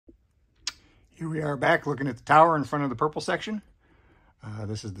Here we are back looking at the tower in front of the purple section.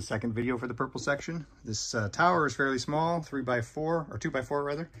 This is the second video for the purple section. This tower is fairly small, 3x4, or 2x4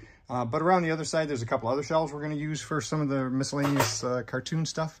 rather. But around the other side, there's a couple other shelves we're going to use for some of the miscellaneous cartoon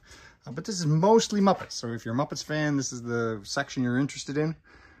stuff. But this is mostly Muppets. So if you're a Muppets fan, this is the section you're interested in.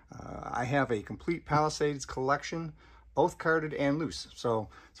 I have a complete Palisades collection, both carded and loose. So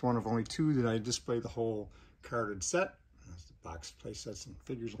it's one of only two that I display the whole carded set. There's the box play sets and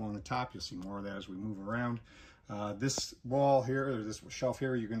figures along the top. You'll see more of that as we move around. This wall here, or this shelf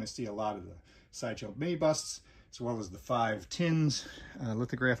here, you're going to see a lot of the Sideshow mini busts, as well as the 5 tins,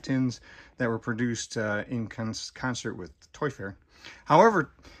 lithograph tins that were produced in concert with Toy Fair.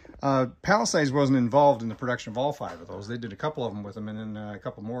 However, Palisades wasn't involved in the production of all 5 of those. They did a couple of them with them, and then a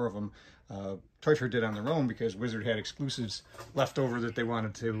couple more of them Toy Fair did on their own because Wizard had exclusives left over that they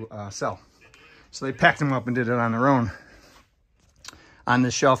wanted to sell. So they packed them up and did it on their own. On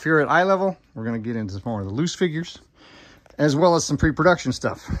this shelf here at eye level, we're going to get into more of the loose figures, as well as some pre-production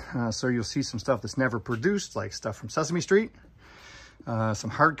stuff. So you'll see some stuff that's never produced, like stuff from Sesame Street,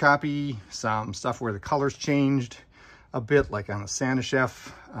 some hard copy, some stuff where the colors changed a bit, like on the Santa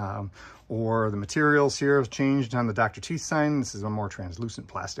Chef, or the materials here have changed on the Dr. Teeth sign. This is a more translucent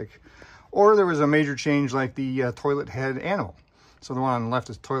plastic. Or there was a major change like the toilet head animal. So the one on the left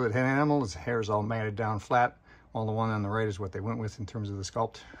is toilet head animal. His hair is all matted down flat. While the one on the right is what they went with in terms of the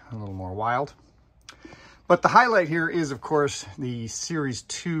sculpt, a little more wild. But the highlight here is, of course, the Series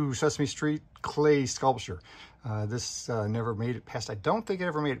 2 Sesame Street clay sculpture. This never made it past, I don't think it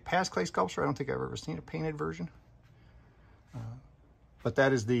ever made it past clay sculpture. I don't think I've ever seen a painted version. But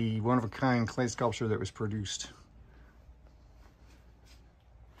that is the one-of-a-kind clay sculpture that was produced.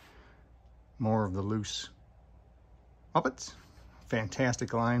 More of the loose Muppets.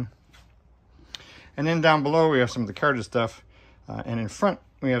 Fantastic line. And then down below, we have some of the carded stuff. And in front,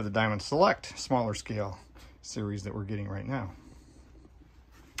 we have the Diamond Select, smaller scale series that we're getting right now.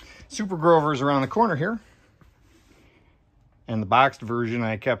 Super Grover's around the corner here. And the boxed version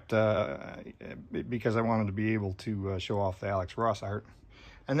I kept because I wanted to be able to show off the Alex Ross art.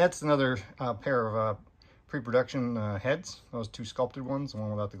 And that's another pair of pre-production heads. Those 2 sculpted ones, the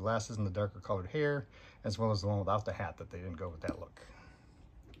one without the glasses and the darker colored hair, as well as the one without the hat that they didn't go with that look.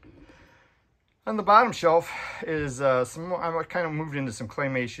 On the bottom shelf is I kind of moved into some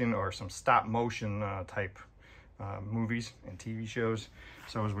claymation or some stop motion type movies and TV shows.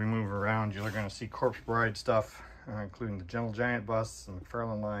 So as we move around, you're going to see Corpse Bride stuff, including the Gentle Giant busts and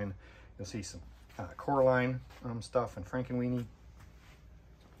McFarlane line. You'll see some Coraline stuff and Frankenweenie.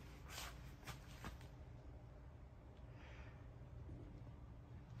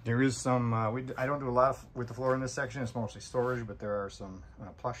 There is some, I don't do a lot with the floor in this section. It's mostly storage, but there are some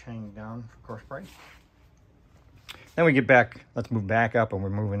plush hanging down for Corpse Bride. Then we get back, let's move back up, and we're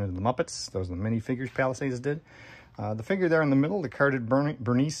moving into the Muppets. Those are the minifigures Palisades did. The figure there in the middle, the carded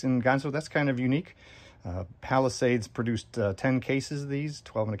Bernice and Gonzo, that's kind of unique. Palisades produced 10 cases of these,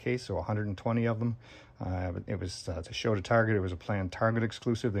 12 in a case, so 120 of them. It was to show to Target. It was a planned Target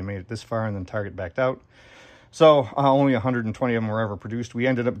exclusive. They made it this far, and then Target backed out. So only 120 of them were ever produced. We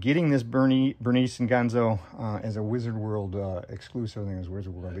ended up getting this Bernice and Gonzo as a Wizard World exclusive. I think it was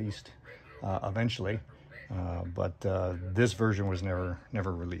Wizard World East eventually. But this version was never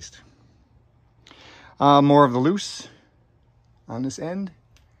released. More of the loose on this end.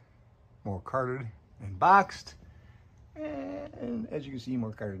 More carded and boxed. And as you can see,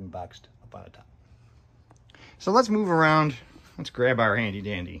 more carded and boxed up on the top. So let's move around. Let's grab our handy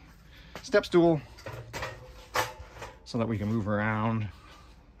dandy step stool, so that we can move around.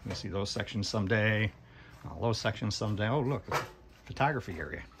 You'll see those sections someday, those sections someday. Oh, look, it's a photography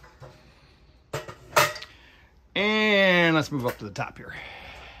area. And let's move up to the top here.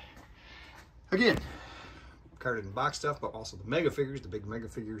 Again, carded and box stuff, but also the mega figures, the big mega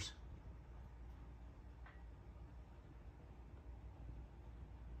figures.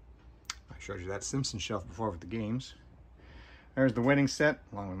 I showed you that Simpson shelf before with the games. There's the wedding set,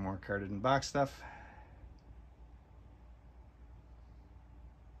 along with more carded and box stuff.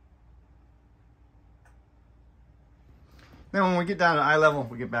 Then when we get down to eye level,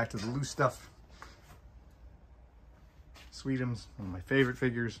 we get back to the loose stuff. Sweetums, one of my favorite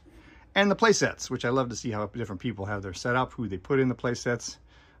figures. And the play sets, which I love to see how different people have their setup, who they put in the play sets,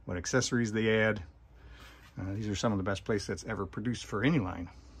 what accessories they add. These are some of the best play sets ever produced for any line,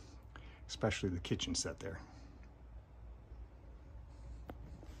 especially the kitchen set there.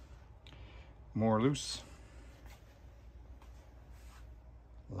 More loose.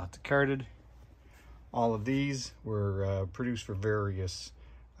 Lots of carded. All of these were produced for various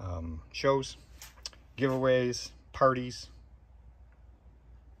shows, giveaways, parties.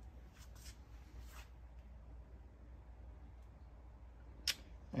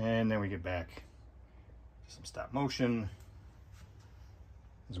 And then we get back to some stop motion,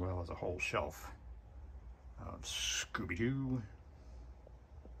 as well as a whole shelf of Scooby-Doo.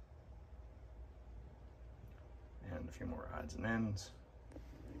 And a few more odds and ends.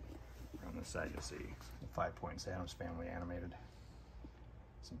 On this side, you'll see the 5 Points Addams Family animated.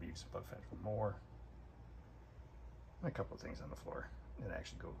 Some Beavis and Butthead for more. And a couple of things on the floor that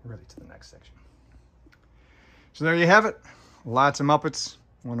actually go really to the next section. So there you have it. Lots of Muppets.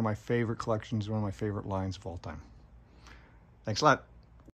 One of my favorite collections, one of my favorite lines of all time. Thanks a lot.